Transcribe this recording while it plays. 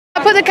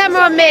Put the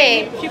camera on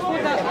me.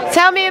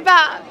 Tell me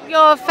about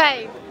your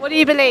faith. What do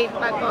you believe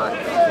about God?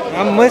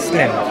 I'm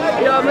Muslim.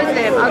 You're a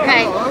Muslim,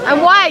 okay.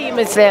 And why are you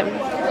Muslim?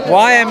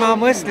 Why am I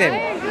Muslim?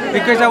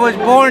 Because I was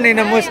born in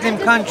a Muslim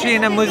country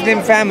in a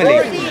Muslim family.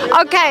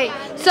 Okay,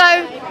 so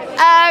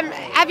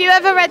have you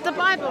ever read the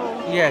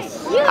Bible?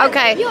 Yes.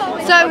 Okay,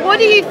 so what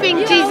do you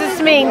think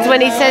Jesus means when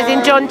he says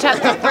in John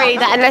chapter 3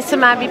 that unless a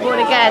man be born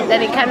again,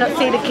 then he cannot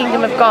see the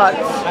kingdom of God?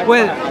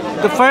 Well,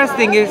 the first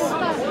thing is,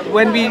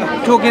 when we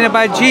talking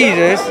about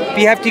Jesus,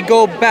 we have to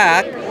go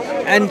back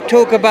and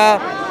talk about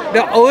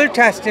the Old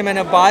Testament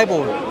of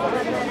Bible.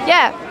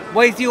 Yeah.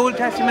 What is the Old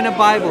Testament of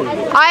Bible?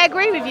 I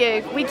agree with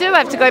you. We do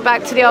have to go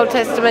back to the Old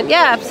Testament.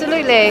 Yeah,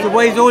 absolutely. So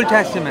what is Old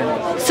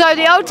Testament? So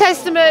the Old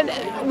Testament,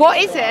 what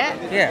is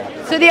it? Yeah.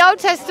 So the Old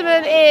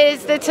Testament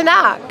is the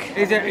Tanakh.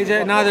 Is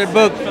it another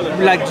book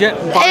like Bible?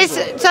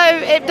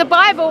 The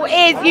Bible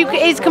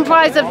is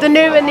comprised of the New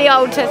and the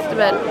Old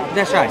Testament.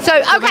 That's right. So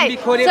okay. When we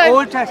call it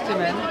Old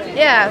Testament,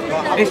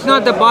 yeah. It's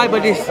not the Bible.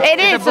 It is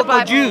the book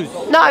Bible. of Jews.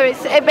 No,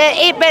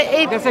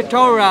 There's a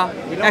Torah,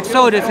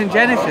 Exodus, and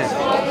Genesis.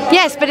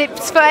 Yes, but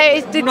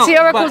the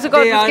oracles of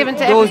God was given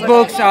to those everybody.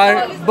 books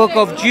are book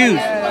of Jews.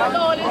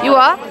 You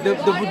are?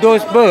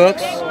 Those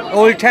books,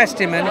 Old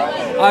Testament,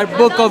 are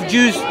book of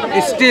Jews.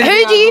 It's still.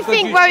 Who do you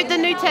think wrote the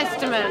New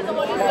Testament?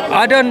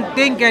 I don't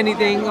think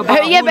anything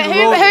about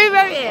who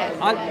wrote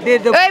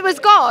it? It was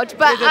God,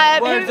 but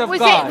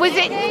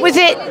was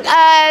it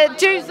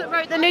Jews that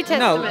wrote the New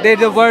Testament? No, they're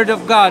the Word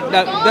of God.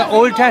 The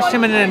Old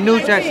Testament and the New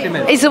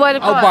Testament. Is the Word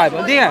of God?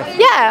 Bible. Yes.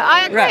 Yeah,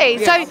 I agree. Right,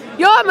 yes. So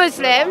you're a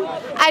Muslim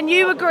and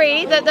you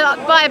agree that the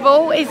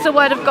Bible is the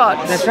Word of God.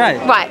 That's right.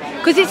 Right,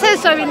 because it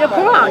says so in the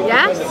Quran,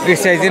 yes? It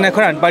says in the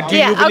Quran, but do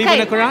you believe in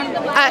the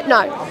Quran?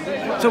 No.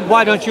 So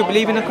why don't you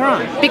believe in the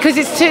Quran? Because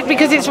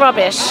it's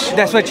rubbish.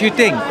 That's what you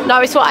think. No,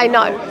 it's what I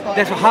know.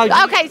 That's how.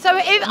 Okay, so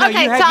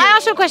I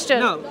asked you a question.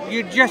 No,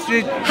 you just.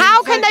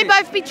 How can they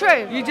both be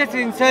true? You just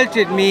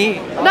insulted me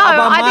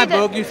about my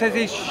book. You said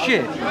it's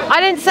shit.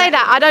 I didn't say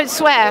that. I don't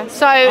swear.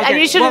 So and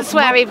you shouldn't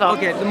swear either.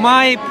 Okay,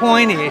 my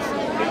point is.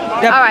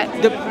 All right,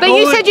 but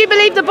you said you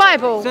believe the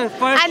Bible. So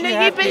first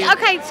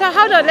okay, so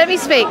hold on, let me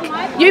speak.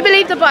 You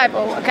believe the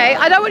Bible, okay?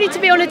 I don't want you to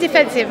be on a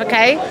defensive,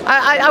 okay?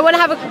 I want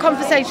to have a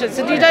conversation,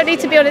 so you don't need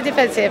to be on a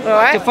defensive, all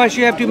right? So first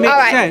you have to make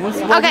sense.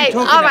 What are you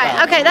talking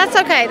about? Okay,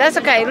 that's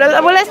okay.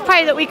 Well, let's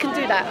pray that we can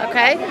do that,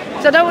 okay?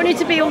 So I don't want you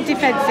to be all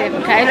defensive,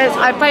 okay?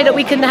 I pray that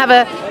we can have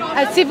a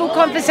civil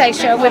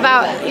conversation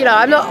without,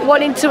 I'm not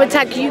wanting to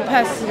attack you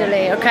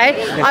personally,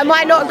 okay? I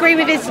might not agree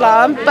with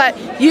Islam, but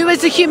you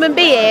as a human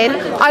being,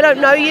 I don't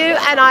know you,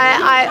 and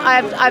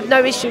I have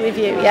no issue with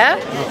you, yeah?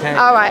 Okay.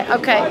 All right,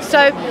 okay.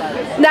 So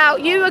now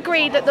you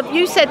agree that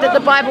you said that the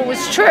Bible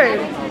was true,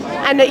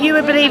 and that you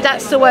would believe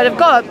that's the Word of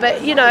God,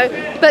 but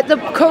but the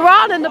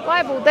Quran and the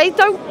Bible,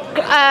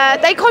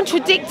 they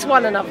contradict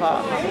one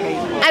another.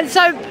 And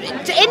so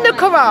in the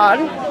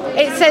Quran,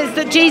 it says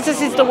that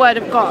Jesus is the Word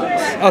of God.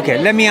 Okay,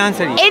 let me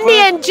answer you. In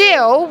the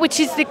Injil, which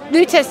is the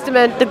New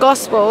Testament, the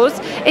Gospels,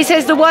 it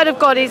says the Word of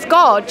God is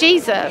God,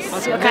 Jesus.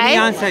 Okay? Let me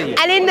answer you.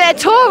 And in the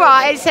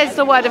Torah, it says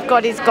the Word of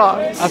God is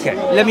God. Okay,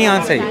 let me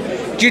answer you.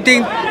 Do you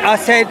think I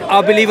said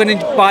I believe in the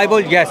Bible?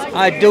 Yes,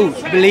 I do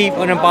believe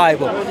in the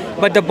Bible.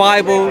 But the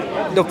Bible,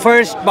 the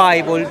first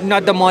Bible,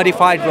 not the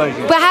modified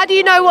version. But how do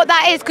you know what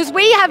that is? Because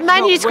we have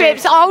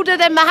manuscripts older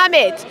than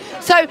Muhammad.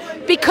 So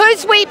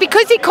because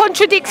it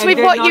contradicts with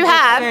what you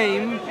have.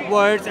 Same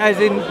words as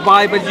in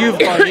Bible you've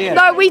got here.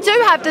 No, we do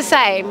have the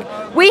same.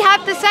 We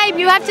have the same.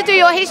 You have to do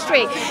your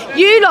history.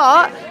 You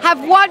lot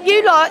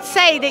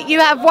say that you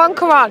have one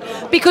Quran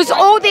because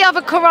all the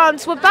other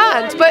Qurans were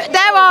burned. But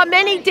there are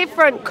many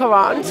different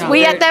Qurans. No,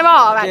 there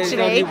are actually.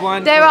 There's only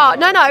one there are.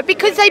 No,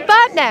 because they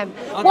burnt them.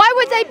 Okay. Why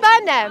would they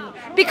burn them?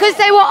 Because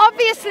they were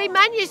obviously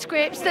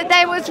manuscripts that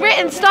there was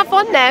written stuff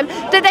on them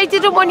that they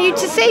didn't want you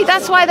to see.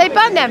 That's why they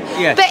burned them.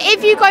 Yes. But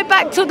if you go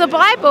back to the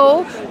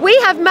Bible, we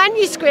have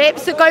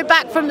manuscripts that go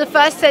back from the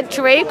 1st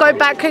century, go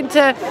back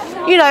into,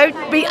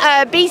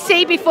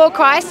 BC, before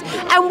Christ,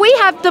 and we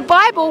have the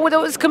Bible that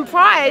was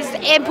comprised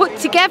and put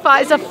together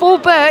as a full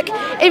book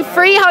in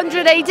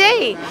 300 AD.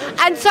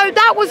 And so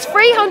that was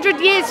 300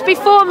 years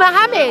before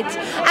Muhammad.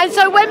 And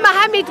so when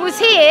Muhammad was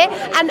here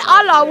and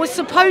Allah was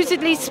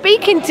supposedly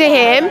speaking to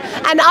him,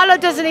 and Allah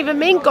doesn't even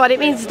mean God, it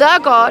means the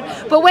God,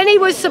 but when he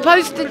was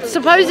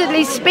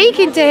supposedly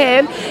speaking to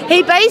him,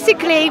 he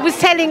basically was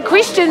telling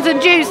Christians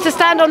and Jews to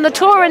stand on the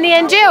Torah and the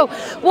Injil.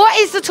 What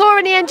is the Torah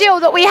and the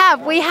Injil that we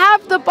have? We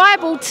have the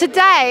Bible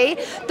today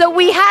that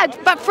we had,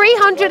 but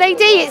 300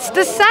 AD, it's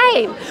the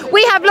same.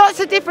 We have lots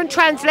of different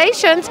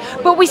translations,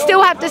 but we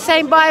still have the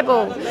same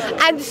Bible.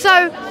 And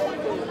so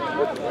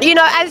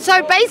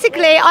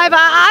basically, either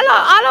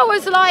Allah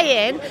was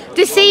lying,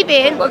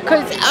 deceiving,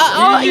 because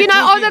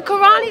the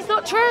Quran is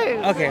not true.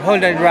 Okay,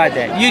 hold on right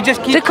there. You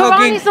just keep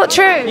talking. The Quran is not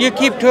true. You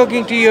keep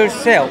talking to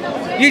yourself.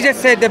 You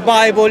just said the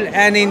Bible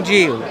and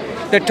Injil,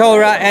 the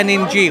Torah and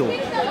Injil.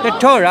 The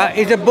Torah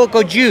is a book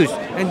of Jews,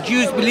 and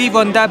Jews believe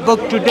on that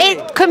book today.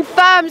 It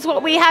confirms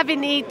what we have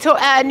in the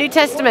New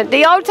Testament.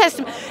 The Old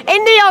Testament.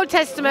 In the Old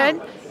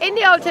Testament, In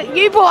the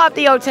you brought up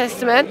the Old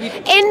Testament.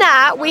 In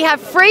that, we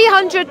have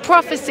 300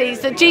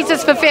 prophecies that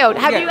Jesus fulfilled.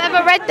 Have you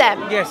ever read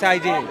them? Yes, I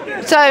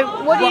did.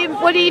 So,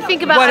 what do you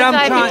think about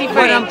Isaiah 53?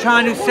 What I'm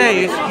trying to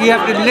say is, you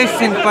have to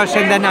listen first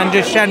and then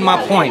understand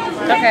my point.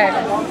 Okay.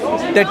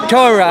 The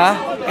Torah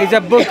is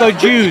a book of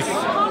Jews,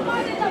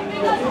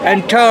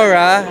 and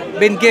Torah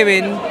been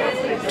given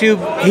to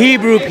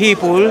Hebrew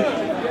people,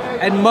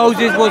 and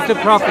Moses was the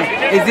prophet.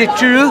 Is it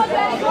true?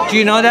 Do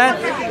you know that?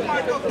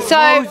 So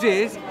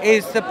Moses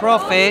is the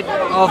prophet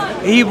of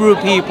Hebrew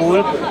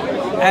people,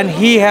 and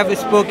he have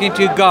spoken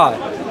to God.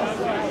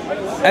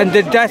 And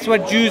that's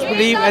what Jews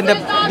believe, and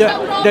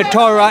the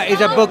Torah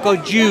is a book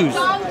of Jews.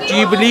 Do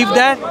you believe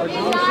that?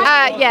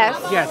 Yes.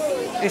 Yes.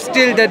 It's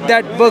still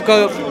that book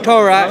of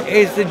Torah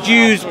is the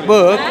Jews'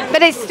 book.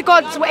 But it's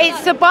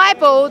the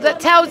Bible that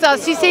tells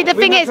us. You see, the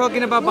thing is, we're not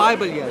talking about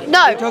Bible yet.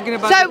 No. We're talking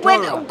about so the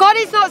Torah. when God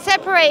is not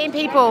separating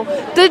people.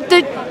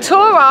 The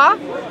Torah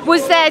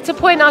was there to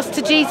point us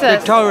to Jesus.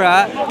 The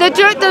Torah.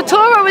 The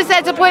Torah was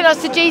there to point us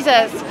to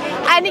Jesus.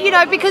 And you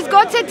know, because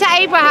God said to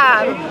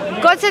Abraham,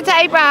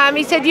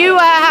 he said, you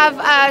have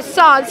a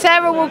son,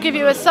 Sarah will give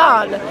you a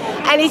son.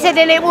 And he said,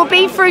 and it will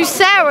be through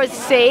Sarah's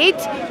seed,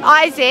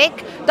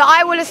 Isaac, that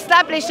I will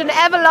establish an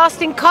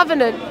everlasting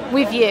covenant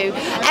with you.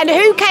 And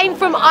who came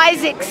from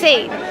Isaac's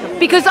seed?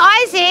 Because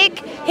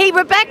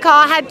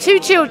Rebecca had 2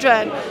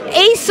 children,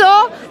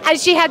 Esau, and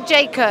she had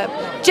Jacob.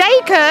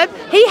 Jacob,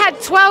 he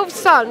had 12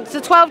 sons, the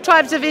 12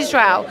 tribes of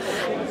Israel.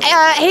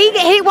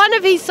 One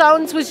of his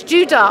sons was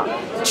Judah.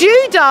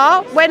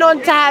 Judah went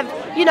on to have,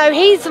 you know,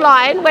 his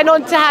line went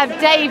on to have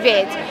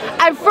David.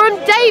 And from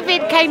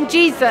David came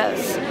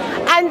Jesus.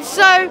 And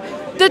so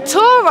the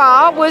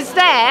Torah was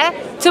there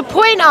to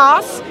point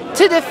us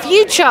to the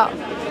future.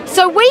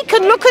 So we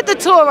can look at the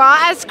Torah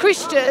as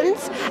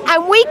Christians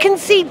and we can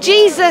see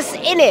Jesus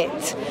in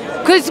it.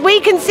 Because we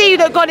can see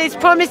that God is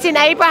promising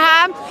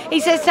Abraham. He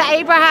says to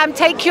Abraham,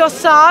 take your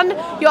son,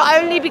 your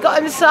only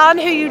begotten son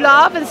who you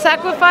love, and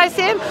sacrifice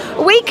him.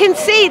 We can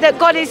see that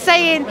God is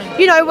saying,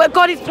 you know, what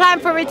God is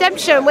planned for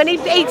redemption. When he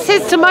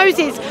says to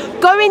Moses,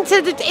 go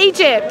into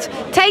Egypt,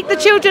 take the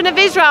children of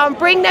Israel and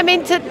bring them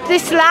into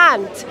this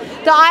land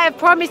that I have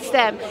promised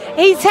them.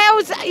 He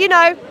tells, you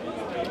know,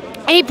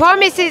 he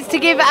promises to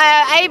give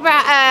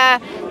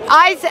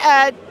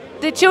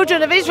the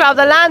children of Israel,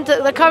 the land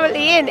that they're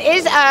currently in,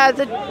 is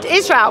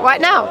Israel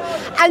right now.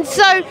 And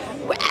so,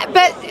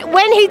 but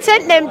when he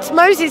sent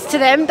Moses to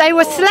them, they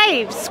were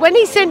slaves. When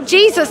he sent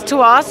Jesus to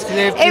us,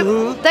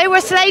 they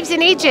were slaves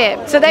in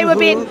Egypt. So they were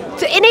being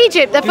in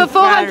Egypt. They're for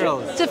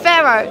 400 to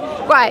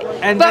Pharaoh, right?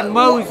 And then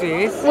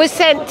Moses was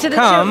sent to the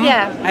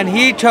and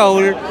he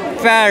told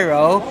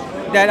Pharaoh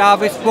that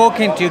I've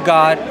spoken to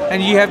God,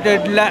 and you have to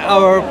let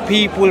our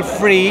people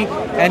free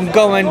and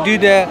go and do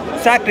the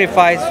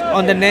sacrifice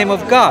on the name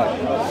of God.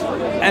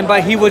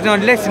 But he was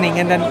not listening,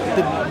 and then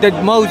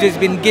Moses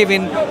been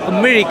given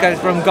miracles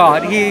from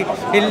God. He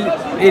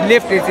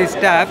lifted his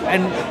staff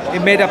and he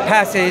made a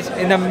passage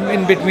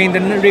in between the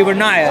river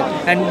Nile,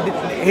 and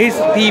his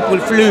people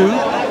flew,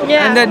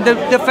 and then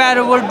the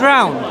Pharaoh will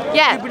drown.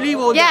 Yeah. You believe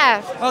all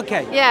that?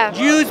 Okay. Yeah.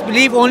 Jews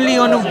believe only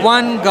on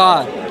one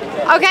God.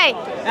 Okay.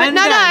 But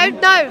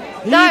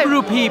no.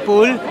 Hebrew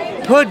people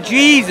put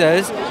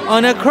Jesus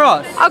on a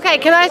cross. Okay,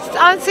 can I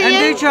answer you? And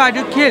they tried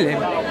to kill him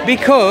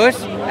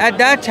because at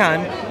that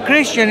time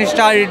Christians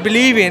started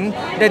believing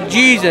that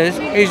Jesus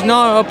is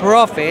not a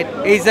prophet,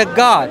 is a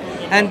God.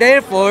 And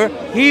therefore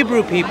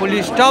Hebrew people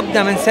stopped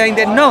them and saying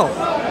that no,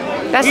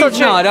 that's he's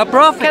not a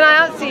prophet. Can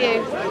I answer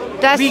you?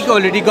 We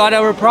already got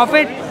our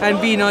prophet and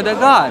we know the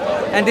God.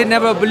 And they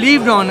never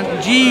believed on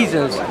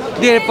Jesus.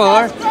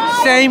 Therefore,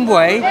 same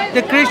way,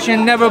 the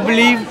Christian never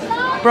believed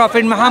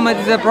Prophet Muhammad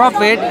is a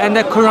prophet and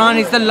the Quran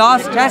is the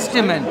last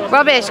testament.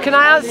 Rubbish. Can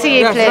I answer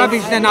you, please?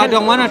 Rubbish, then I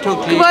don't want to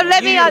talk to you. Well,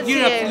 let me answer you.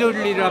 You're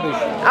absolutely rubbish.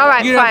 All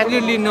right, you're fine.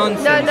 absolutely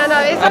nonsense. No,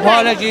 it's okay.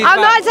 Apologies. I'm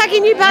not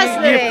attacking you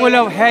personally. You're full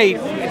of hate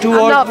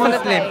towards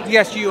Muslims.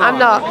 Yes, you are. I'm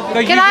not.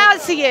 Can I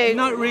answer you?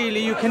 Not really.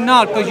 You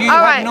cannot because you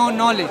have no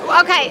knowledge.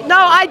 Okay, no,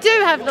 I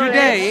do have knowledge.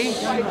 Today,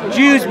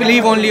 Jews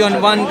believe only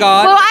on one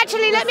God. Well,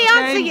 actually, let me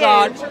answer you.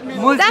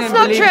 That's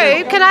not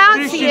true. Can I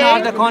answer you? Christians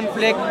are the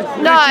conflict.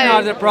 No. Christians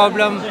are the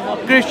problem.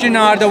 Christians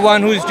are the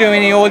one who's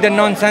doing all the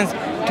nonsense,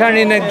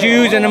 turning the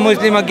Jews and the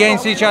Muslim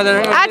against each other.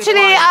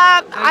 Actually,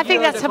 I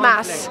think that's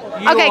Hamas.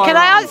 Okay, can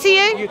I answer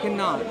you? You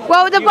cannot.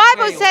 Well, the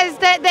Bible says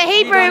that the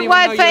Hebrew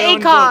word for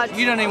Echad.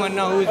 You don't even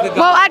know who's the God.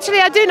 Well,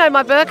 actually, I do know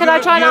my book, and I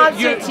try and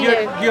answer it to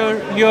you.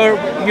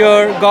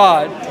 Your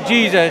God,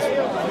 Jesus,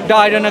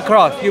 died on a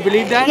cross. You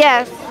believe that?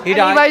 Yes. He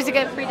died. He rose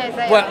again 3 days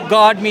later. Well,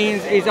 God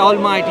means is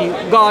almighty.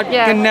 God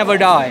can never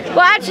die.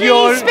 Well, actually,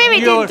 his spirit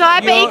didn't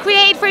die, but he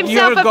created for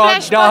himself a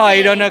flesh body.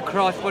 Your God died on a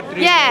cross for 3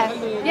 days.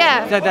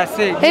 Yeah. That's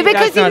it.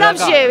 Because he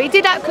loves you. He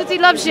did that because he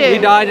loves you. He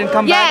died and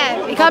come back.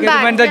 Yeah, he come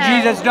back. When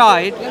Jesus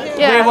died,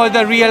 where was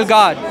the real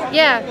God?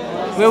 Yeah.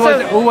 Who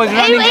was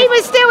running? He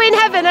was still in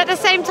heaven at the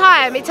same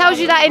time. It tells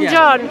you that in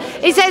John.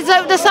 It says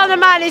that the Son of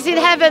Man is in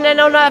heaven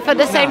and on earth at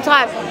the same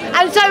time.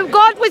 And so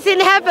God was in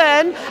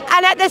heaven,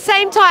 and at the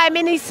same time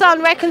in his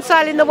Son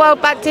reconciling the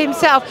world back to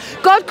himself.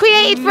 God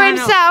created for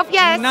himself,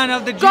 yes. None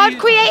of the God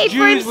created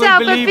for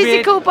himself a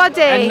physical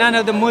body. And none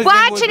of the Muslims well,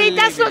 actually,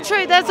 that's not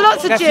true. There's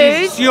lots of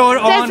Jews.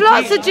 There's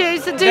lots of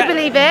Jews that do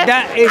believe it.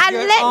 That is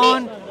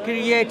and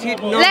created.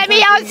 Let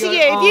me answer you.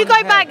 If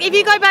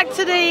you go back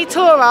to the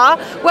Torah,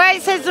 where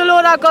it says the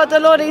Lord our God, the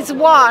Lord is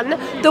one,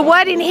 the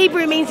word in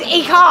Hebrew means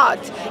ichad.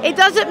 It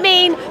doesn't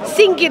mean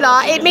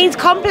singular. It means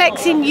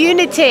complex in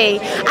unity.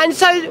 And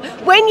so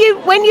when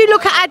you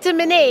look at Adam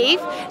and Eve,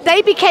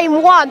 they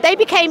became one. They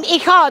became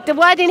ichad. The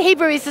word in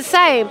Hebrew is the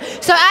same.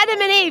 So Adam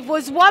and Eve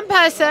was one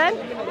person.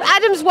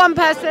 Adam's one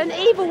person,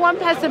 Eve are one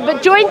person,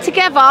 but joined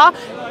together,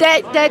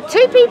 they're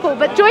two people,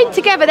 but joined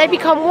together they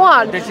become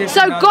one.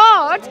 So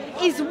God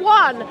is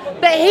one,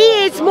 but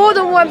he is more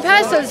than one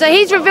person. So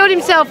he's revealed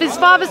himself as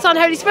Father, Son,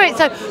 Holy Spirit.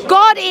 So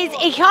God is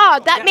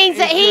ichad. That means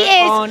that he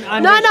is...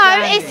 No,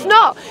 it's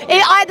not.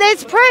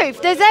 There's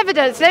proof. There's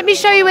evidence. Let me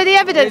show you where the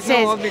evidence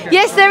is.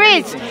 Yes, there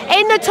is.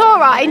 In the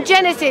Torah, in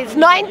Genesis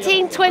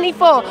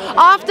 19:24,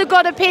 after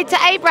God appeared to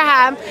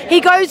Abraham,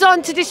 he goes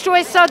on to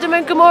destroy Sodom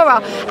and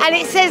Gomorrah. And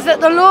it says that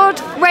the Lord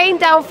rained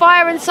down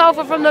fire and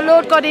sulfur from the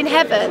Lord God in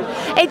heaven.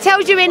 It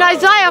tells you in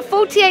Isaiah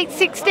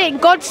 48:16,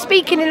 God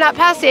speaking in that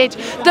passage,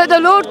 that the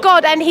Lord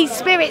God and his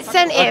Spirit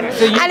sent him.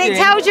 And it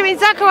tells you in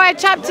Zechariah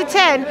chapter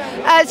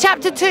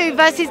 2,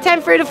 verses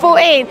 10 through to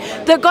 14,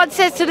 that God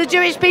says to the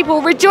Jewish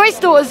people, rejoice,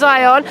 daughter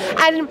Zion,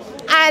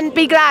 and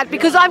be glad,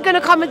 because I'm going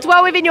to come and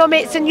dwell within your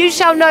midst, and you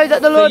shall know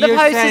that the Lord of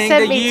hosts has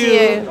sent me to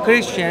you.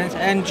 Christians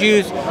and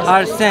Jews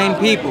are the same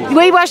people.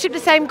 We worship the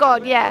same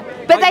God, yeah.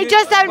 But they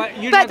just don't,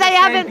 but they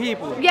haven't,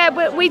 yeah,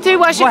 but we do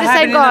worship the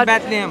same God.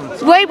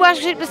 We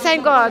worship the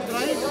same God.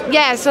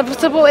 Yes,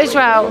 support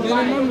Israel. Do you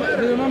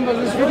remember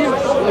this video?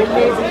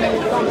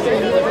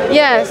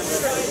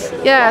 Yes,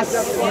 yeah.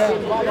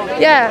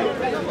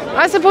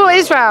 I support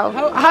Israel,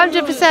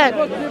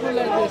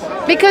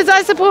 100%. Because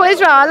I support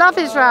Israel. I love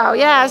Israel.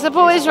 Yeah, I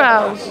support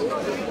Israel.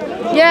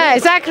 Yeah,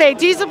 exactly.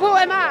 Do you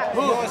support Hamas?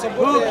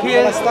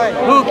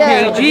 Who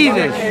killed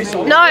Jesus?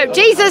 No,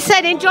 Jesus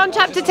said in John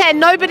chapter 10,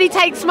 nobody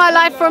takes my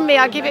life from me,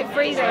 I give it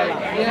freely.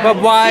 But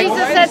why?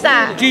 Jesus said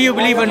that. Do you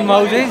believe in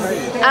Moses?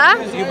 Huh?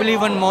 You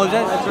believe in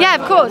Moses? Yeah,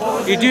 of course.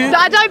 You do?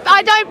 I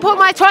don't put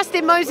my trust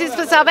in Moses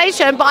for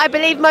salvation, but I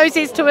believe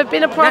Moses to have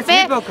been a prophet.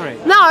 That's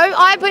hypocrite. No,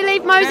 I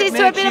believe Moses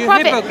to have been a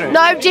prophet. Hypocrite.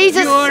 No,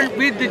 Jesus. You're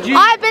with the Jews.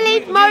 I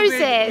believe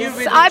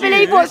Moses. I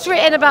believe what's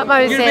written about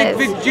Moses. You're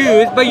with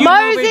Jews, but you're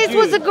Moses not with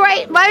was a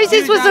great.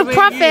 Moses was a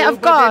prophet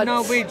of God. They're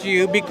not with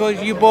you because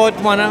you both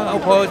want to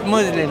oppose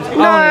Muslims.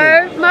 No,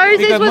 only. Moses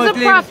Because was a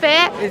Muslims,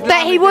 prophet,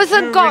 but he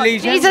wasn't God.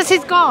 religion, Jesus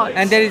is God.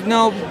 And there is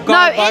no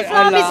God. No, but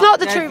Islam Allah. is not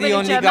the That's true the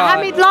only religion. God.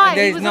 Muhammad lied. And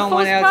there He is was no a false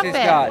one else is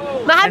prophet. God.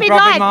 Muhammad And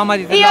Prophet lied. Muhammad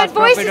is the He last had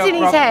voices prophet in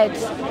of his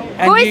prophets. head.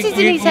 And Voices in his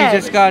you head.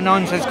 just got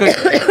nonsense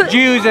because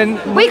Jews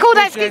and We call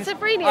that Christians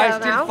schizophrenia are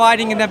still now.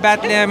 fighting in the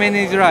Bethlehem in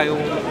Israel.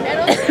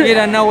 You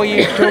don't know what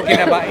you're talking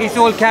about. It's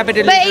all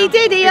capitalism. But he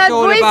did. He it's had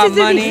all voices about in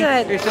money. his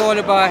head. It's all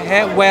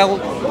about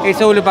wealth.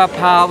 It's all about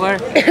power.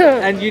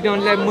 And you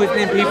don't let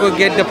Muslim people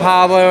get the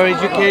power or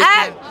education.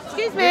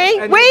 Excuse me.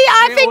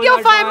 I think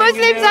you'll find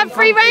Muslims have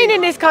free reign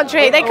in this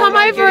country. They come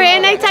over here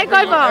and they take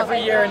over.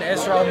 Every year in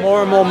Israel,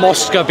 more and more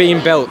mosques are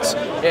being built.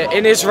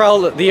 In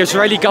Israel, the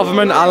Israeli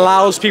government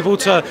allows people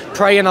to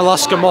pray in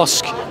Al-Aqsa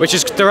Mosque, which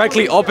is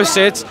directly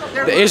opposite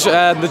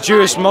the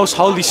Jewish most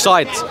holy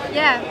site.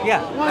 Yeah. Yeah.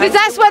 Because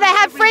that's where they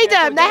have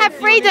freedom. They have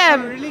freedom.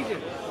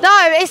 No,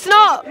 it's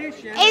not.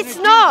 It's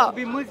not.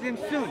 Be Muslim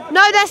soon.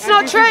 No, that's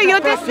not true. You're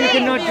You deceived.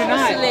 cannot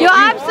deny. You're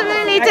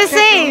absolutely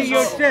deceived.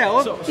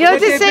 You're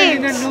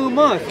deceived.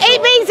 It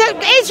means that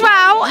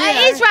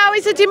Israel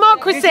is a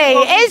democracy.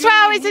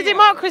 Israel is a This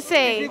democracy.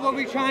 is what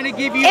we're trying to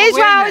give you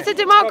Israel awareness. is a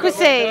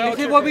democracy. This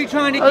is what we're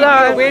trying to give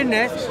Although- you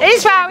awareness. Israel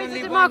is a Only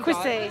one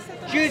democracy.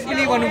 God. Jews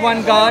believe on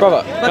one God,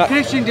 Brother, but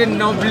Christians did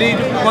not believe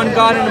one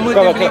God, and Muslims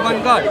Brother, believe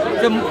one God.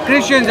 The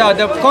Christians are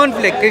the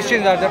conflict.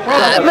 Christians are the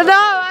problem. But no,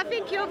 I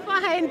think you'll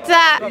find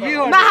that You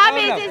are the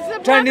Muhammad problem. is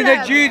the Turning the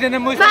problem. Jews and the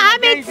Muslims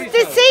Muhammad's against each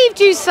other. deceived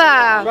you,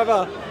 sir.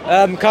 Brother,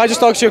 can I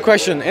just ask you a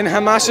question? In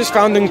Hamas's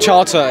founding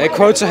charter, it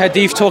quotes a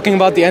hadith talking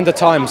about the end of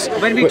times.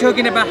 When we're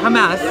talking about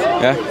Hamas,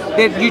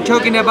 Yeah? you're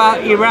talking about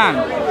Iran.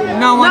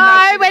 No one.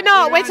 No, we're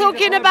not. We're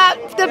talking about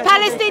the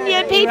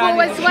Palestinian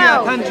people as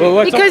well. Well,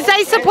 we're Because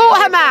they support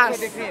Hamas.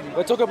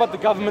 We're talking about the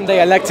government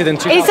they elected in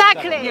 2000.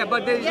 Exactly. Yeah,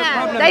 but there's a Yeah,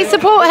 problem. they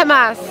support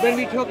Hamas. When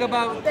we talk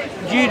about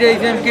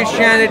Judaism,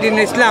 Christianity, and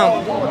Islam,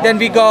 then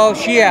we go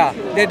Shia.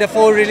 They're the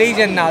four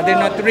religions now. They're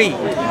not three.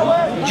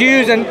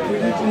 Jews and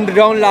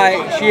don't like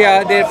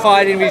Shia. They're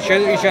fighting with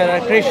each other.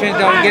 Christians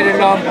don't get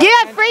along. You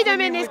have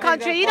freedom in this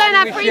country. You don't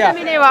have freedom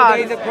in Iran.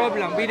 There is a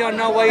problem. We don't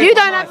know why You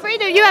don't have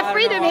freedom. You have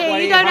freedom here.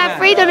 You don't have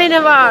freedom in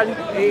Iran.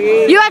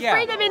 You have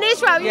freedom in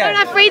Israel. You don't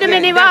have freedom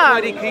in That's Iran.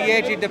 why he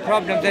created the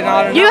problems. And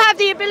I don't You know. have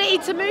the ability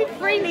to move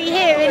freely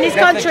here in this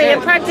That's country okay.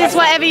 and practice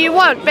whatever you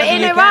want. But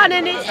in you Iran,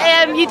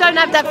 can. you don't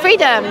have that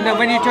freedom. No,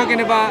 when you're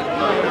talking about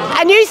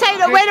And you say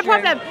that we're the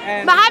Christian problem.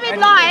 and- Muhammad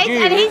and lied,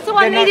 Jews, and he's the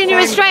one they're not leading you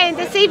one astray and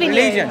deceiving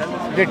religion. you.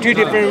 They're two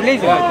different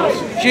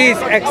religions. She's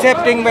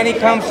accepting when it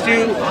comes to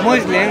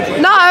Muslims.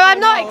 No, I'm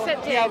not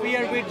accepting. Yeah, we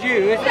are with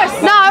Jews.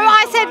 No,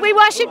 I said we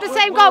worship the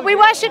same God. We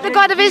worship the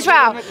God of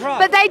Israel.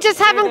 But they just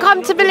haven't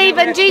come to believe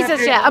in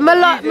Jesus yet. A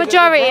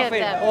majority of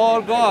them.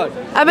 All God.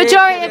 A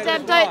majority of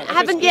them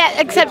haven't yet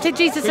accepted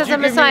Jesus as a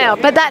Messiah.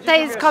 But that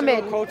day is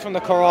coming. Quote from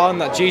the Quran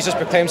that Jesus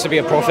proclaims to be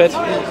a prophet.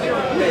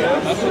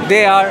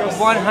 There are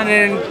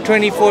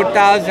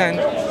 124,000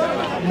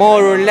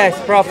 more or less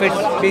prophets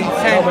being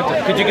sent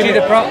Could you give to me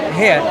the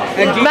here.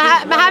 And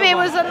Jesus, Muhammad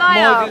was a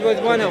liar. Moses was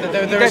one of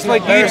them. There That's is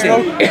what there you is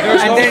think. no-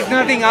 And there's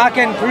nothing I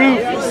can prove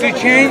to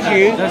change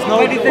you.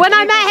 But it's the When I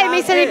truth met him, he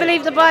out said he there.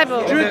 believed the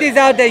Bible. Truth is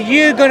out there.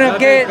 You're gonna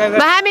get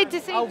Muhammad a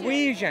deceived you.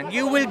 vision.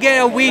 You will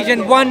get a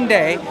vision one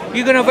day.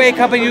 You're gonna wake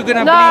up and you're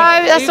gonna No,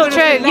 believe. that's You're not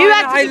gonna true. say, You "La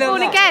have to be ilaha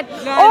born illallah. again.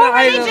 La All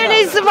ilaha religion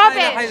illallah. is La ilaha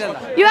rubbish.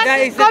 illallah." You That have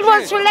is to, the God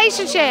wants truth.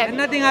 relationship. And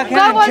nothing I God can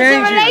wants a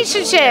change you.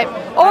 relationship.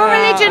 All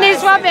religion is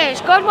rubbish.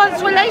 God wants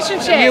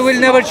relationship. You will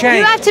never change.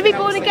 You have to be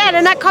born again,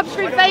 and that comes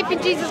through faith in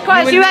Jesus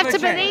Christ. will You have never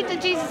to change. believe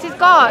that Jesus is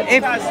God.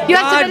 If You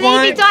have to God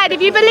believe He wants- died.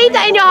 If you believe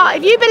that in your heart,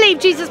 if you believe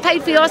Jesus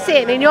paid for your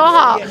sin in your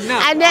heart, No,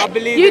 and I that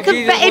believe you that can,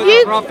 Jesus if was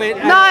you a prophet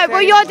and no, said well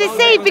it you're was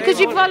deceived because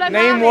you follow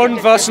Name Muhammad. one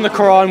verse in the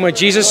Quran where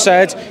Jesus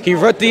said he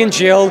wrote the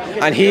Injil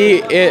and he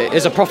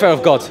is a prophet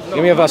of God.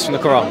 Give me a verse from the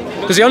Quran.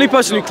 Because the only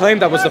person who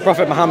claimed that was the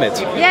Prophet Muhammad.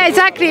 Yeah,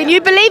 exactly. And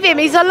you believe him.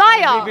 He's a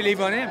liar.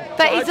 Believe on him.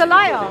 But he's a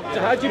liar. So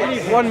how do you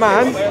believe one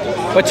man,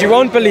 but you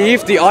won't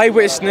believe the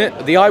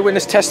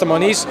eyewitness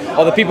testimonies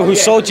of the people who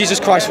saw Jesus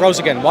Christ rose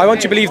again? Why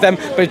won't you believe them,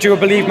 but you will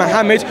believe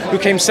Muhammad, who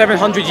came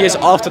 700 years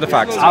after the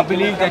fact? I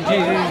believe that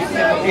Jesus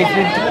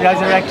is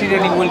resurrected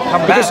and he will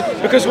come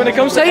back. Because when it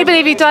comes So to you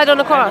believe he died on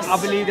the cross? I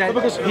believe that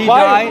he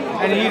Why- died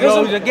and he it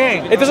doesn't- rose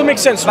again. It doesn't make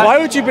sense. But Why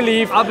would you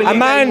believe I believe a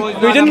man that he was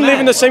who not didn't a live man.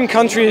 in the same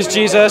country as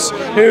Jesus,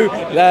 who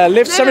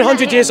lived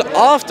 700 years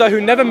after,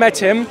 who never met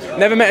him,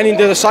 never met any of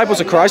the disciples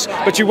of Christ,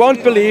 but you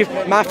won't believe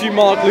Matthew,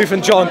 Mark, Luke,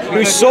 and John,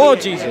 who saw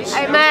Jesus?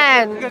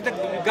 Amen. Because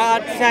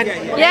God sent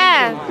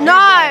Yeah.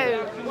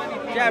 No.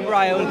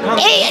 Gabriel will come.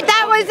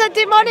 That was a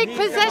demonic You've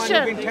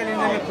possession. been telling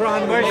them the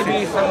Quran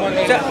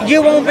verses. So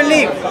you won't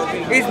believe.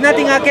 It's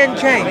nothing I can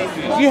change.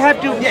 You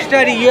have to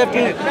study. You have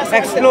to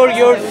explore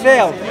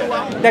yourself.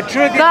 The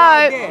truth is No.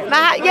 out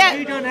there. Yeah.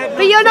 You don't have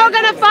But you're not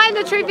going to find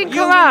the truth in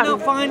You will Quran.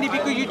 not find it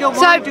because you don't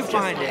So want to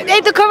find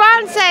it. the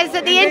Quran says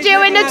that the And there's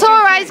Injil in the nothing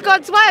I Torah can- is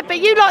God's word, but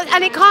you lot,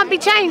 and it can't be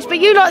changed. But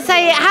you lot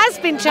say it has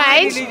been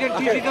changed.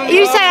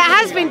 You say it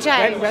has been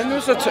changed. When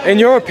was in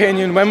your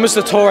opinion, when was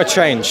the Torah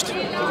changed?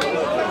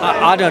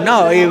 I don't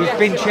know. It's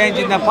been changed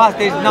in the past.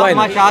 There's not When?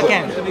 much I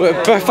can.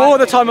 Before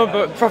the time of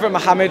Prophet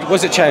Muhammad,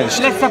 was it changed?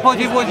 Let's suppose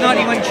it was not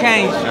even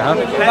changed. Uh-huh.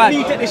 But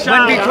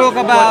when we talk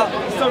about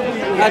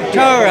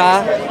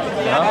Torah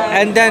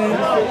and then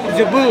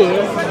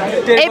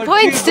Zabur, there It were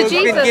points two to books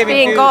been Jesus given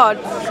being to- God.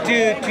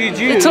 To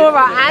Jews.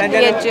 Torah and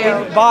then the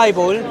Injil. in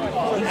Bible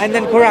and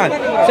then Quran.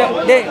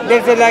 So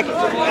there's a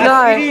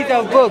No. series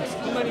of books,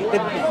 the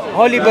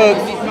holy books.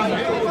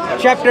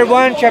 Chapter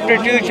 1, chapter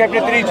 2,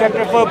 chapter 3,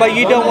 chapter 4, but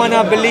you don't want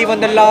to believe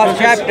on the last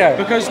chapter.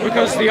 Because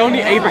the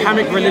only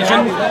Abrahamic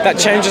religion that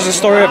changes the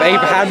story of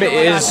Abraham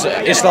is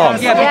Islam.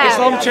 Yeah, Yeah.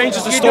 Islam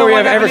changes the You story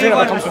don't of wanna everything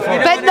believe that comes on-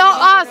 before. But not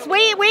us.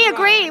 We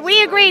agree.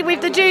 We agree with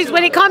the Jews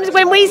when it comes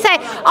when we say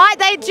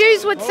the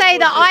Jews would say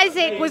that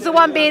Isaac was the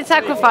one being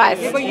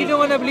sacrificed. But you don't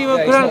want to believe on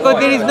Quran because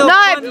there is no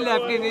fun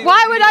left in No. it.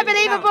 Why would I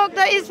believe a book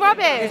that is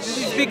rubbish?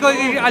 It's because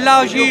it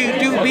allows you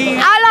to be.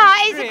 Allah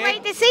is a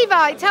great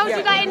deceiver. It tells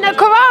you that in the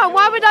Quran.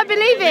 Why would I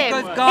believe him?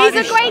 Because God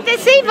He's is- a great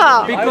deceiver.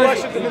 Because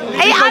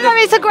Allah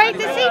is a great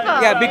deceiver.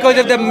 yeah, because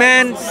of the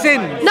man's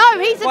sin. No,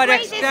 he's a What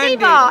great extent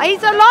deceiver.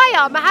 He's a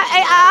liar.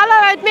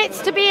 Allah admits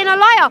to being a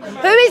liar.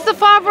 Who is the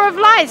father of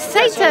lies?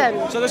 Satan.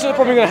 So this is the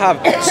problem we're going to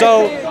have.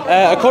 So,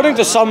 according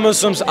to some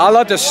Muslims,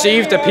 Allah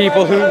deceived the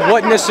people who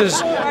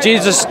witnesses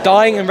Jesus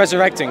dying and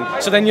resurrecting.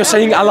 So then you're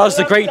saying Allah is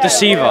the great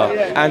deceiver,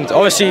 and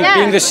obviously Yeah.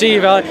 being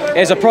deceiver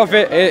is a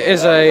prophet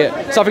is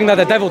something that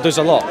the devil does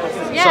a lot.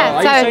 Yeah, So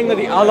are you saying that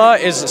the Allah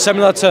is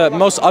similar to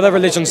most other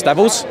religions'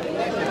 devils?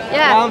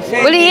 Yeah. I'm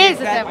saying Well, he is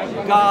a that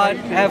devil. God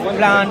have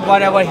planned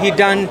whatever He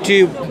done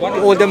to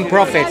all them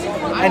prophets,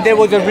 and there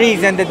was a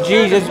reason that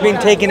Jesus been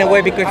taken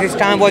away because his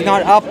time was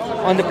not up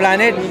on the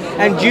planet,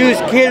 and Jews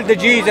killed the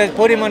Jesus,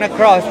 put him on a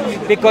cross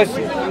because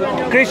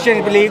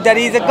Christians believe that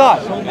he's a God,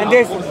 and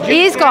this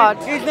He is God.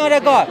 He's not a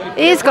God.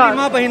 He is Put him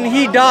God. up and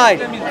he died.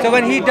 So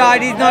when he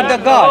died, he's not the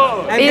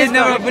God, and He they is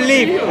never God.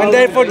 believed, and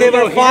therefore they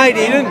were He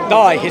fighting. didn't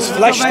die, his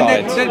flesh So when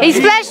died. His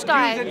Jews flesh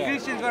died. and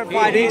Christians were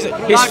fighting.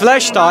 His God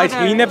flesh said, died,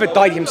 "No, he never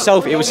died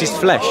himself, it was his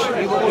flesh.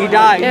 He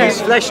died. Yeah.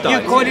 His flesh You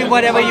died. call it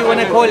whatever you want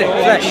to call it.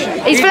 Flesh.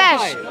 His He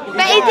flesh. died.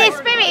 But in his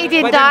spirit he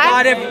didn't But then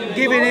God die. have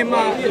given him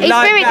His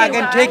life spirit back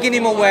didn't and die. taken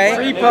him away.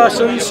 Three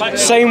persons,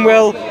 same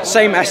will,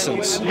 same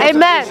essence.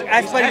 Amen.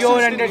 As per your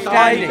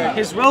understanding.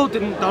 His will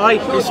didn't die,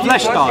 his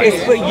flesh died.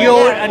 It's for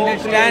your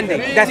understanding.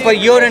 That's for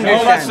your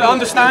Well, that's the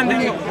understanding.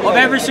 understanding of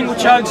every single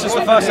church since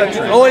the first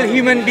century. All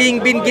human being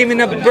been given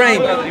a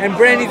brain, and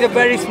brain is a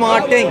very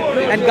smart thing.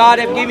 And God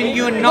have given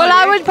you knowledge. Well,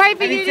 I would pray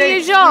for and you He to says,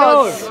 use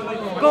yours.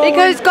 Go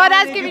Because and God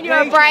follow has given you a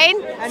education, brain,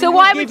 and so He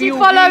why will would give you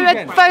follow a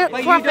vision. But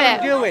you prophet?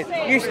 don't do it.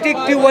 You stick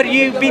to what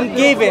you've been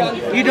given.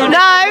 You don't.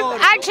 No,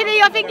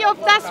 actually, I think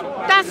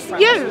that's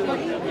you.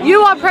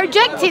 You are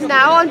projecting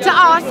now onto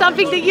us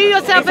something that you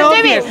yourself It's are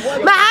doing. obvious.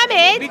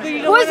 Muhammad Because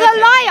you don't was a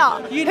understand.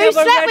 liar You who never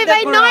slept read with the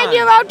a Quran.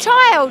 9-year-old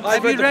child.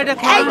 Have you read the And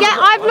Quran?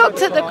 yeah, I've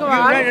looked at the You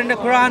read Quran. in the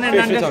Quran and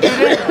understood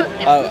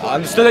it.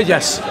 Understood it,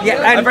 yes. Yeah,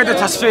 and I've read the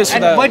Tasfirs for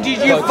And the what did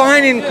you quotes.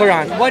 find in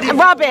Quran? What did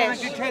Rubbish.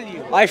 Quran to tell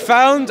you? I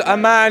found a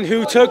man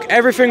who took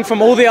everything from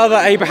all the other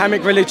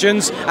Abrahamic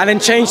religions and then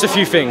changed a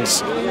few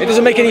things. It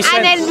doesn't make any sense.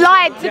 And then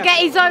lied to get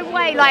his own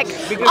way, like,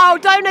 oh,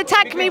 don't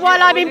attack me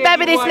while I'm in bed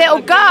with this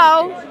little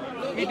girl.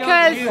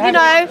 Because, you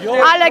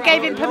know, Allah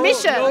gave him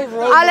permission.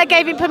 Allah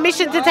gave him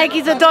permission to take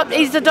his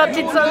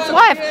adopted son's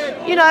wife.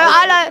 You know,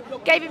 Allah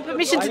gave him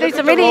permission to do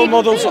some The role really...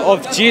 models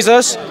of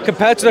Jesus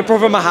compared to the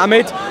Prophet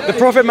Muhammad. The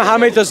Prophet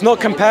Muhammad does not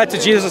compare to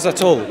Jesus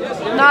at all.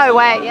 No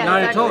way, yeah.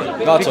 Not at all.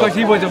 exactly. Not at Because all.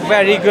 he was a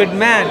very good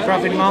man.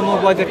 Prophet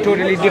Muhammad was a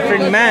totally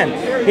different man.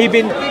 He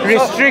been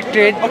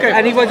restricted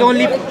and he was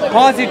only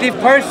positive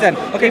person.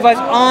 He was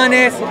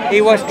honest.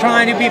 He was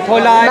trying to be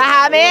polite.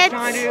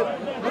 Muhammad?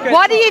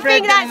 What do you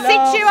think that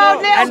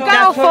 6-year-old And little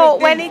that girl sort of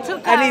thought when thing. he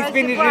took her? And he's as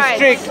been the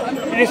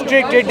bride?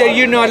 restricted that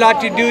you're not allowed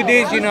to do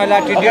this, you're not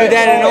allowed to do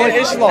that, and all.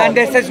 Islam. And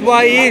this is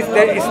why is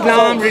that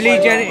Islam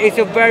religion is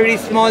a very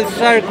small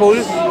circle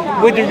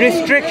with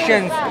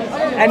restrictions.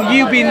 And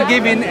you've been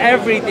given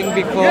everything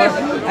before,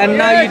 and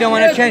now you don't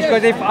want to change.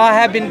 Because if I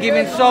have been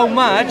given so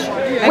much,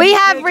 and We you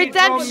have take it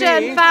from redemption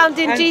me found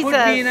in and Jesus.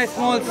 put me in a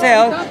small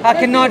cell, I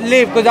cannot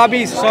live because I'll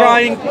be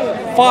crying,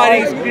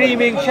 fighting,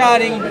 screaming,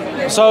 shouting.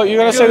 So you're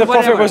going to say the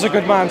Prophet Whatever. was a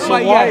good man. So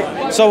But why?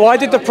 yeah. So why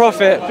did the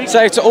Prophet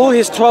say to all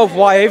his 12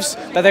 wives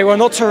that they were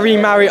not to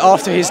remarry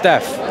after his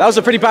death? That was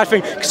a pretty bad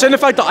thing. Considering the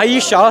fact that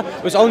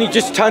Aisha was only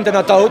just turned an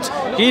adult,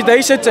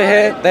 they said to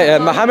her,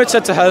 Muhammad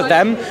said to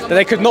them that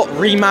they could not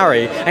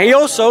remarry, and he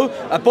also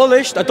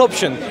abolished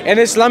adoption. In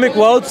Islamic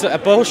world,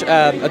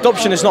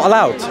 adoption is not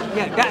allowed.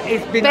 Yeah, that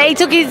has been But he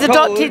took his told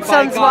adopted by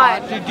son's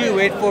God wife. to do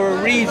it for a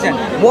reason.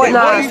 What is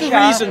the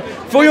Aisha- reason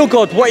for your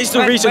God? What is the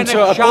When- reason when to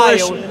a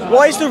abolish? child-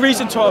 What is the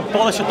reason to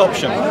abolish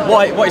adoption?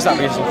 What is that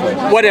reason for?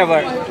 Whatever.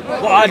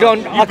 Well, I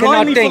cannot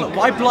blindly think.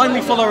 Why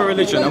blindly follow a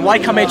religion, and why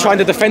come here trying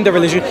to defend a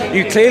religion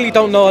you clearly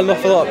don't know a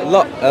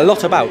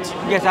lot about?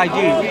 Yes, I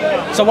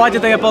do. So why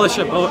did they abolish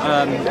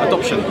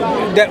adoption?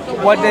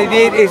 What they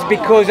did is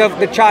because of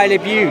the child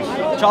abuse.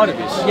 Child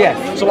abuse.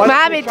 Yes. So why?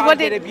 Muhammad, child what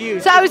get did...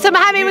 abused. So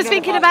Muhammad was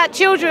thinking about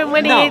children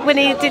when No.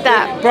 he did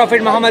that.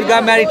 Prophet Muhammad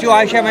got married to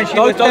Aisha when she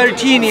was Don't-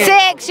 13 years.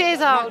 6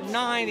 years old.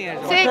 9 years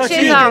old. 6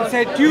 13. years old.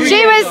 Said 2 She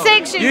years was old.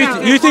 6 years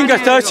old. You think a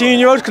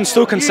 13-year-old can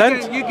still consent?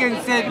 You can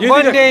say You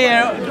one think a- day.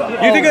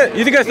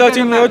 You think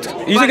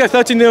a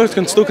 13-year-old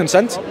can still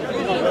consent?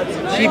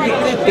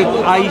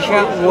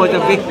 Aisha was a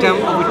victim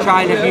of a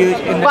child abuse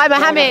in the By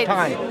Muhammad.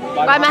 time.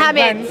 By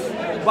Muhammad.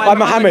 By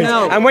Muhammad.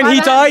 No. And when By he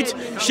Muhammad.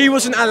 died, she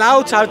wasn't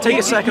allowed to take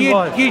a second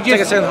wife. Take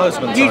a second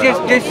husband. You sorry.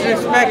 just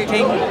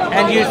disrespecting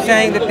and you're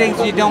saying the things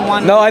you don't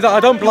want. No, I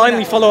don't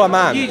blindly follow a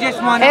man. You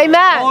just want to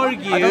Amen.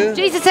 argue.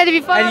 Jesus said if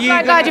you follow And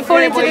that God, you fall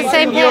into the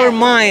same in your pit.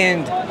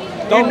 mind.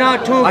 You're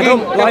not talking I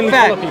don't blindly the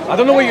fact. follow people. I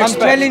don't know what you I'm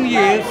expect. telling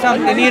you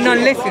something, you're not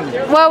listening.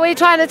 Well, we're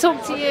trying to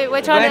talk to you.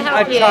 We're trying When to a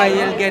help you.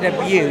 child get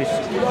abused,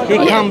 he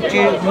come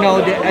to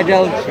know the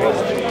adultery.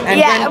 And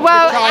Yeah, when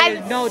well, the child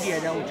and- know the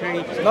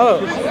adultery, No.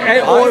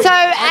 or So,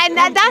 and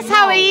that's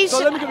how he... So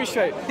let me get you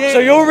straight. So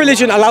your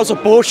religion allows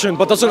abortion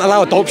but doesn't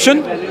allow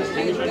adoption?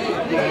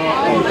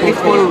 it's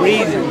for a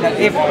reason that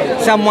if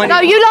someone No,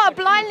 you lot are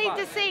blindly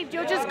deceived.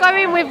 You're just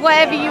going with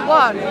whatever you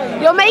want.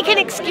 You're making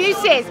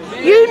excuses.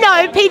 You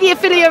know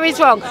paediophilia is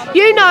wrong.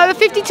 You know a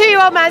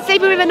 52-year-old man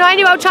sleeping with a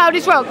 9-year-old child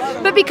is wrong.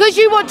 But because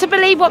you want to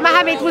believe what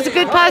Muhammad was a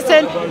good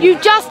person, you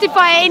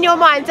justify it in your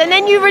minds and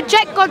then you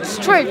reject God's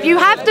truth. You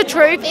have the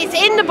truth, it's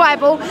in the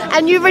Bible,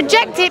 and you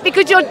reject it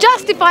because you're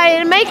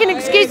justifying and making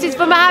excuses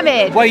for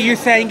Muhammad. what you're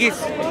saying is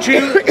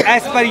true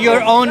as per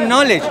your own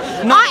knowledge.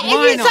 Not Are my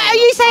you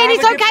knowledge. saying I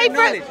it's have a okay different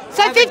for... knowledge. I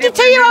So have a different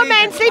 52-year-old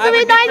religion. men sleeping I have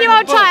with a a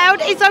 9-year-old different child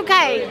is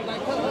okay.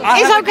 I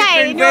It's have a okay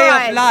different in your way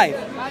eyes. of life.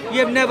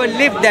 You've never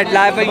lived that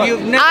life, and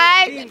you've never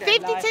seen that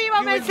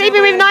 52-year-old men life.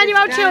 sleeping with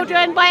 9-year-old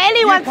children by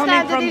anyone's You're coming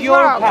standard from is your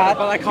wrong. path.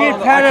 But I We're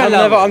can parallel.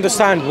 never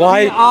understand why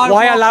are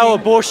allow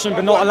walking- abortion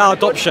but not allow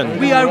adoption?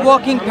 We are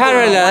walking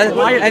parallel,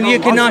 and you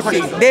cannot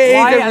see. There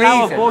Why is a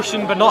allow reason. abortion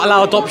but not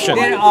allow adoption?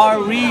 There are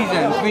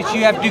reasons which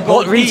you have to go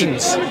What deep.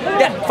 reasons?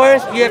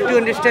 First, you have to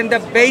understand the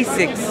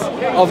basics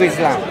of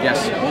Islam. Yes.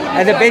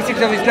 And the basics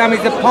of Islam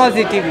is the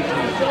positivity.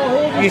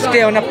 You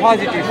stay on the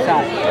positive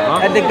side.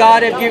 And the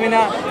God have given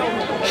a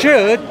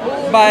truth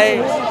by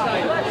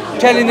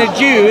telling the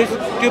Jews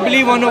to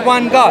believe on the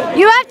one God.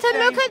 You have to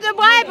look at the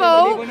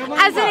Bible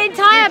as an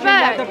entire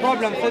That's the book.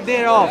 problem, so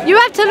they're off. You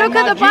have to look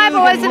at the Bible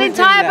as an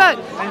entire book.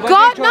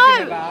 God, no.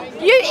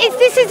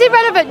 This is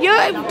irrelevant.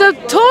 The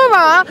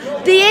Torah,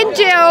 the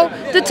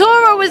Injil, the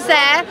Torah was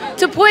there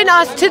to point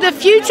us to the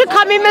future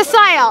coming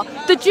Messiah.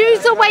 The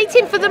Jews are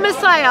waiting for the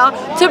Messiah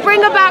to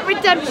bring about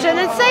redemption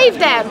and save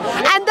them.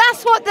 And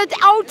that's what the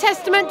Old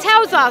Testament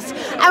tells us.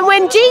 And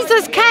when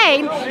Jesus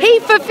came, he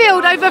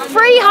fulfilled over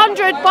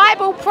 300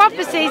 Bible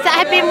prophecies that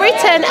had been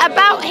written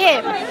about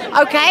him.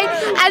 Okay?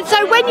 And so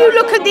when you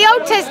look at the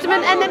Old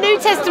Testament and the New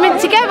Testament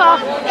together,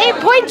 it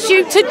points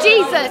you to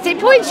Jesus. It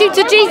points you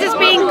to Jesus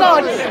being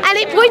God. And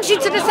it points you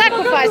to the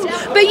sacrifice.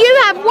 But you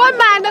have one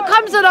man that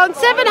comes along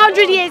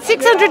 700 years,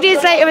 600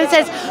 years later and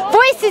says,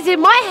 voices in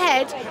my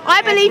head,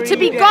 I believe to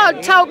be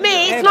God, told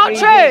me it's not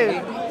true.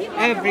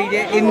 Every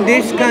day in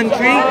this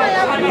country,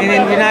 in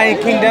the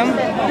United Kingdom,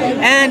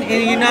 and in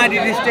the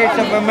United States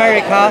of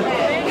America,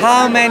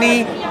 how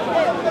many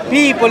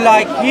people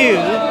like you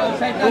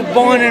who were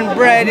born and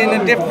bred in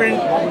a different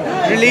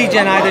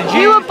religion, either Jew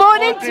You were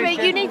born or into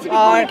it, you need to be Christian,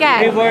 born are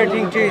again.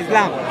 reverting to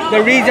Islam.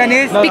 The reason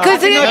is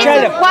Because it is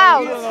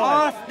wow.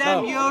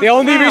 The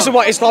only reason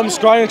why Islam's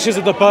growing is because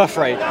of the birth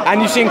rate.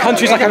 And you see in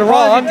countries like It's a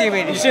Iran,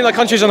 positivity. you see in like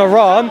countries in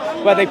Iran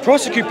where they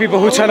prosecute people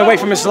who turn away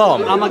from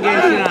Islam. I'm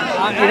against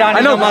Iran. Iran I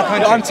is know, not my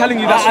country. I'm telling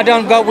you that. I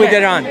don't go with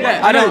Iran.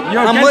 Yeah, I know,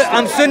 you're I'm, against it.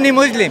 I'm Sunni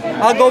Muslim.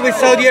 I'll go with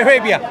Saudi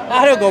Arabia.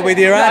 I don't go with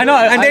Iran. Yeah, I know,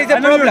 And there's I a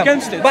know you're problem.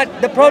 against it.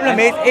 But the problem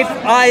is, if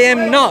I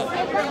am not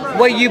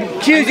what you're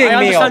accusing I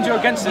me understand of, you're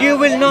against it. you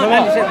will not No,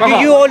 understand.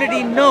 brother. You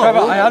already know.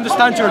 Brother, I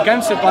understand you're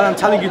against it, but I'm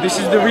telling you, this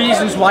is the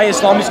reasons why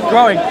Islam is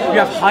growing. You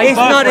have high It's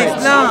birth not rates.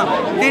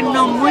 Islam. They're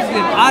not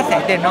Muslim. I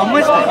said they're not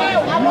Muslim.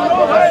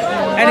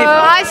 And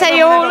I say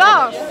you're all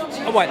lost.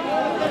 what?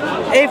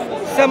 If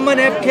someone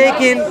have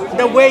taken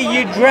the way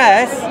you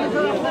dress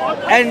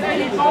and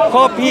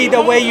copy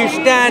the way you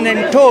stand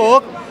and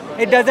talk,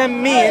 it doesn't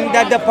mean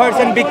that the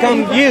person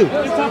becomes you.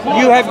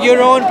 You have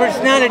your own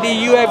personality,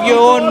 you have your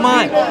own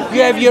mind,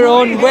 you have your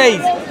own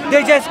ways.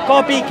 They're just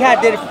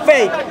copycat, they're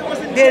fake.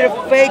 They're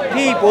fake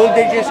people,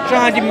 they're just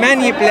trying to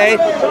manipulate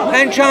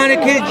and trying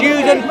to kill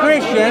Jews and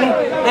Christians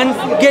and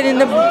getting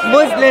the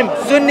Muslim,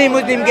 Sunni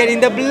Muslim getting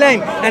the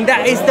blame. And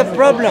that is the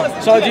problem.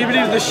 So do you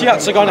believe the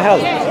Shiites are going to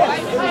hell?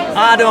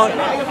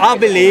 I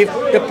believe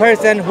the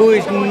person who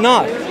is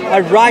not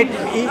a right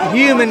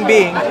human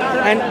being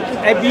and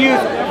abuse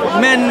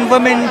men,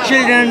 women,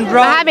 children,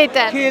 Mohammed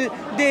then. kill,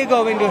 they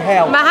go into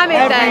hell.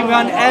 Mohammed then.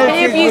 Everyone He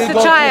else abused will a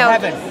go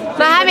child. to heaven.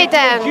 Mohammed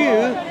then.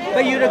 You,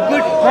 but you're a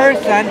good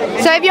person.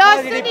 and So if you're a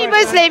positive Sunni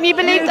person, Muslim, you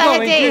believe you're the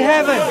going to hadith.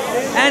 heaven.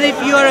 And if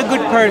you are a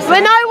good person, But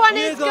no one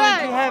you're is going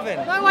good. to heaven.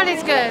 No one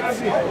is good.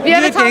 Have you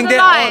ever told think a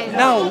that- lie?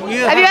 No.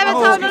 Have you ever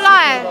told a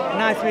lie?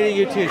 Nice meeting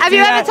you too. Have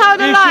you ever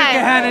told a you lie? shake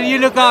your hand and you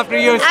look after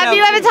yourself. Have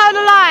you ever told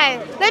a lie?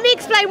 Let me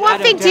explain one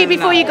thing to you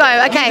before you go,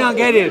 okay? You don't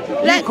get it.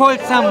 Let- You called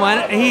someone,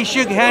 he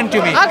shook hand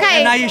to me. Okay.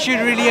 And now you should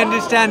really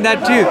understand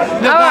that too.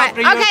 Look All right.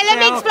 after Okay, let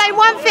me yourself. explain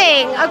one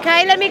thing.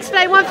 Okay, let me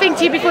explain one thing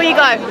to you before you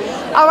go.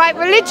 All right,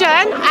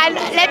 religion, and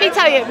let me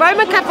tell you,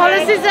 Roman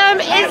Catholicism,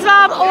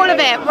 Islam, all of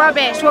it,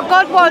 rubbish. What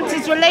God wants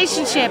is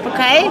relationship,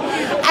 okay?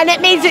 And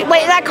it means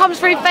that comes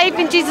through faith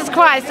in Jesus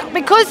Christ.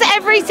 Because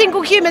every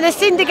single human has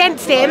sinned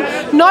against him,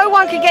 no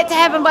one can get to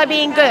heaven by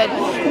being good.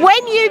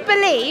 When you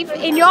believe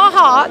in your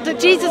heart that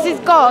Jesus is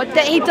God,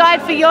 that he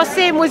died for your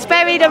sin, was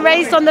buried and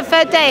raised on the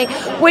third day,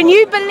 when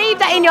you believe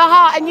that in your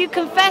heart and you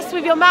confess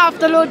with your mouth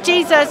the Lord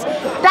Jesus,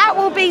 that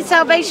will be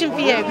salvation for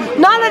you.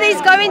 None of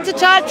this going to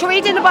church,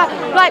 reading the Bible,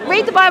 like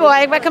read the Bible,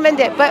 I recommend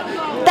it, but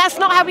that's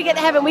not how we get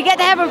to heaven. We get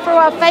to heaven through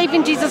our faith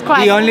in Jesus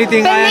Christ. The only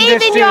thing I believe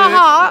understood in your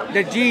heart.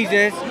 that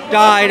Jesus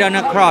died on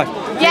a cross.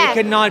 Yeah. He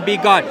cannot be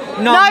God.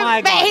 No,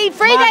 My but God. he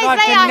 3 My days God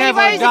later can he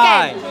never rose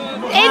die. again.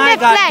 In My the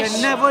God flesh.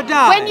 can never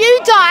die. When you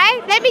die,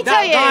 let me tell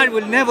That you. God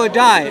will never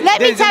die.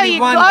 Let me There's tell only you.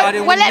 one God, God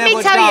who well, will let me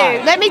never tell die.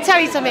 you. Let me tell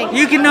you something.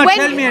 You cannot When-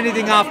 tell me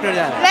anything after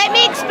that. Let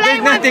me explain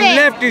There's one nothing thing.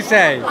 left to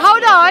say.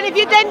 Hold on. If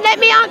you then let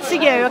me answer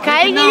you,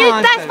 okay? You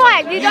cannot That's answer.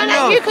 fine. You You don't.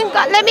 know. You can.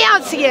 Let me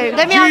answer you.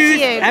 Let me answer Jews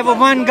you. have a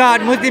one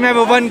God, Muslim have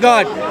a one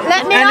God.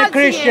 Let me and answer a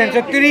Christian. you.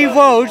 So 3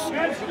 votes.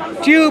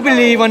 Jew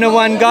believe on a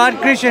one God,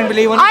 Christian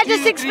believe on a I two,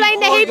 just three,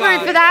 explained the four Hebrew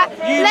God. for that.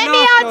 You Let me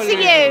lost answer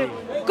already. you.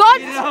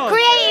 God You lost.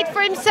 created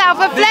for himself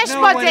a flesh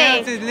no one body.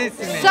 else is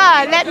listening. Sir,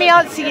 let me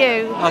answer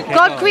you. Okay,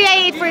 God go on.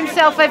 created for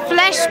himself a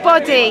flesh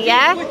body,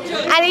 yeah?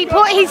 And he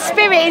put his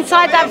spirit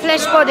inside that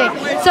flesh body.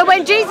 So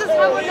when Jesus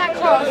hung on that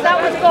cross,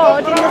 that was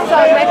God in the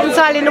Son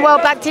reconciling the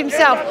world back to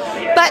himself.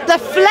 But the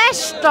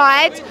flesh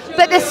died,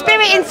 but the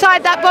spirit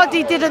inside that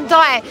body didn't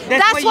die.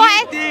 That's what why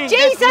you think.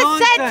 Jesus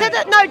That's said to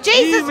the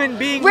Jesus. Human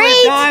beings read,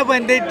 will die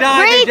when they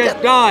die. read, They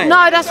just die.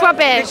 No, that's They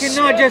rubbish.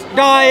 cannot just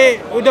die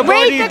with the Read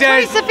body the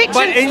dead, crucifixion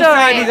but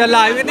inside story. is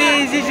alive.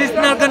 It's just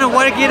not gonna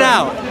work it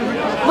out.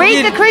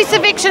 Read the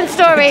crucifixion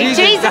story.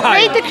 Jesus, died,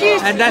 read the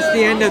crucifixion. and that's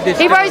the end of this.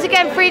 He story. rose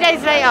again 3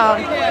 days later.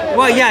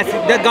 Well, yes,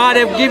 that God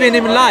have given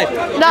him life.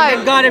 No.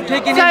 And God have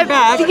taken So, him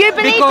back. do you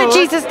believe that because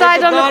Jesus died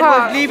if on the God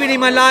cross? was leaving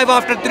him alive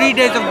after 3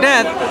 days of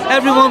death,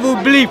 everyone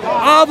would believe.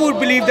 I would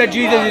believe that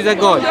Jesus is a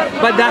God.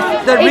 But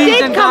that's the He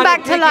reason did come God back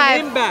has to taken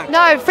life. him back.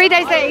 No, 3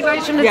 days later he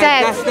rose from the Yeah,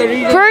 dead. that's the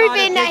reason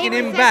Proving God that has he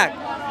taken was him back.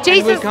 Jesus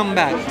And will come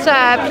back.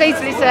 Sir, please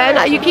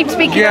listen. You keep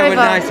speaking You have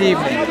over. a nice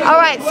evening. All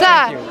right,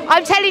 sir. you.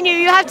 I'm telling you,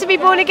 you have to be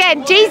born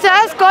again.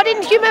 Jesus, God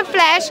in human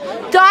flesh,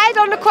 died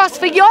on the cross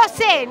for your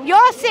sin.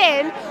 Your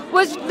sin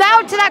was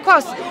nailed to that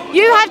cross.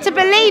 You have to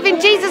believe in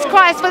Jesus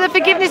Christ for the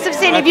forgiveness of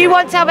sin if you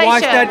want salvation.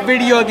 Watch that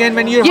video again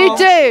when you're You home.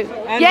 do.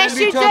 And Yes, when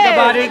we you talk do.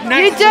 about it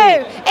next You do.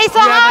 week. It's a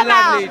You have heart a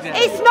now. lovely day.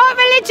 It's not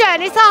religion.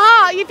 It's a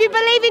heart. If you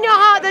believe in your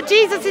heart that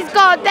Jesus is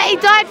God, that He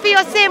died for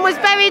your sin, was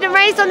buried and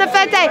raised on the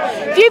third day.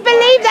 If you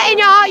believe that in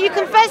your heart, you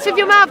confess with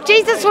your mouth,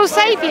 Jesus will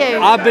save you.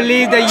 I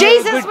believe that you're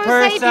Jesus a good will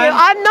person. save you.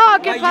 I'm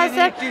not a good but you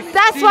person. need to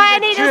That's see why I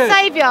the need a truth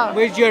savior.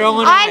 With your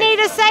own I eyes. need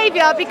a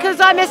savior because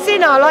I'm a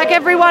sinner like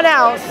everyone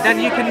else. Then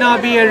you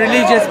cannot be a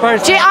religious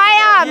person.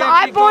 I am. You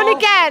have I'm to born go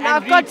again. and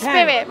I've got repent.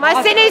 spirit. My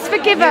Ask- sin is You have to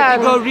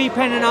forgiven. go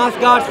repent and ask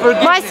God's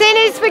forgiveness. My sin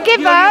is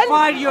forgiven.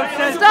 Purify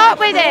yourself. Stop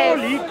with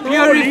it.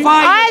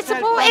 Purify I yourself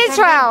support first and then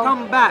Israel.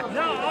 Come back.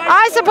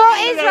 I support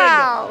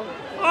Israel.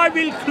 I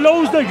will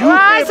close the UK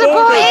I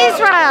support border.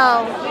 Israel.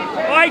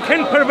 I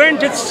can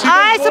prevent its civil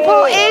I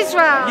support war.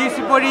 Israel. You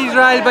support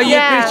Israel, but you're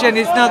Yeah. Christian.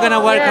 It's not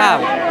gonna work Yeah.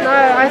 out. No,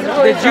 I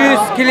support The Israel.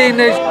 Jews killing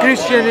the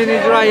Christian in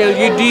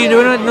Israel. Do you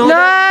not know?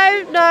 that?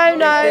 No,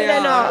 Yes, they they're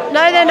are. not.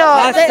 No, they're not.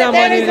 Ask someone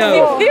There you is know.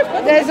 a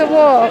war. There's a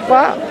war.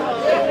 What?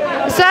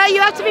 Sir,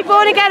 you have to be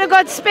born again of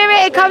God's Spirit.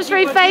 It comes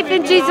through faith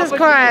in Jesus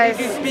Christ.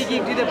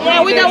 Speaking to the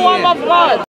Yeah, we don't want people. more blood.